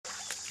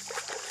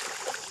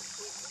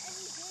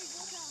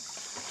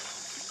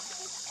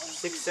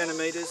6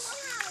 centimetres.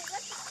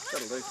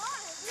 That'll do.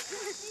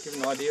 Give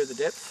an idea of the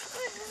depth.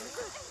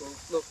 Well,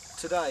 look,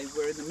 today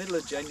we're in the middle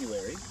of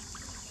January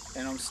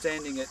and I'm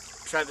standing at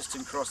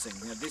Traveston Crossing.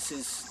 Now this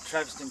is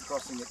Traveston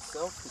Crossing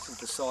itself. This is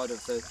the side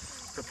of the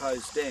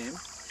proposed dam,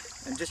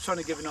 and just trying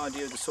to give an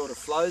idea of the sort of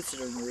flows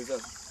that are in the river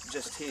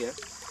just here.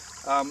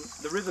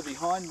 The river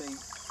behind me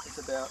is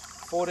about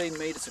 14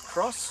 metres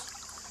across,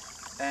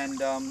 and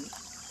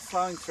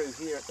flowing through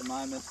here at the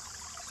moment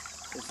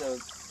is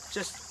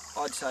just,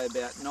 I'd say,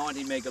 about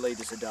 90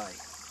 megalitres a day.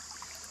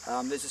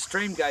 There's a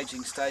stream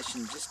gauging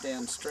station just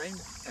downstream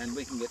and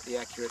we can get the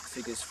accurate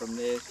figures from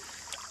there,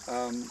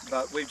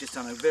 but we've just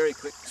done a very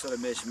quick sort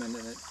of measurement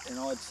and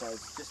I'd say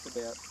it's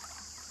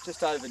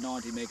just over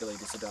 90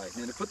 megalitres a day.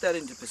 Now to put that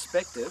into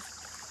perspective,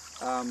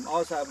 I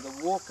was able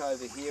to walk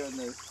over here and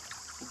the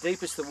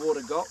deepest the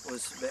water got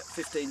was about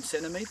 15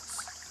 centimetres,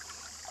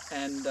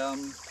 and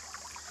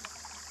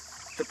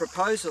the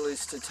proposal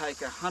is to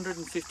take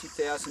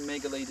 150,000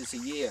 megalitres a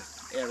year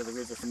out of the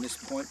river from this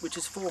point, which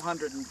is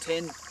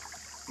 410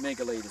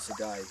 megalitres a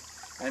day.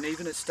 And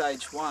even at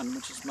stage 1,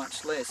 which is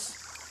much less,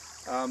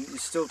 you're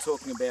still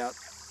talking about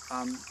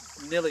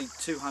nearly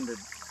 200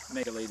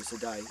 megalitres a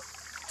day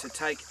to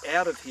take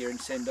out of here and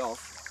send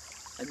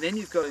off. And then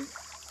you've got to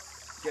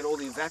get all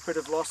the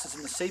evaporative losses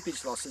and the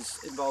seepage losses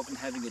involved in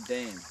having a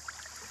dam.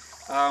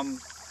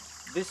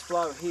 This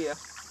flow here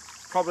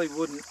probably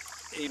wouldn't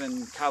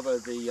even cover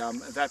the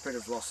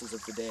evaporative losses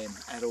of the dam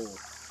at all.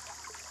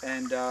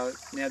 And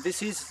now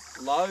this is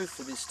low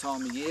for this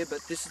time of year, but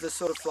this is the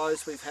sort of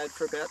flows we've had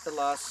for about the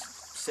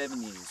last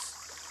 7 years.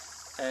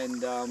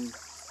 And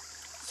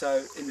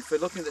so if we're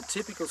looking at the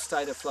typical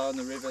state of flow in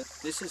the river,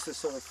 this is the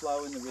sort of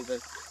flow in the river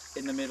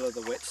in the middle of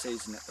the wet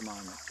season at the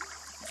moment.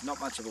 It's not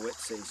much of a wet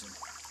season.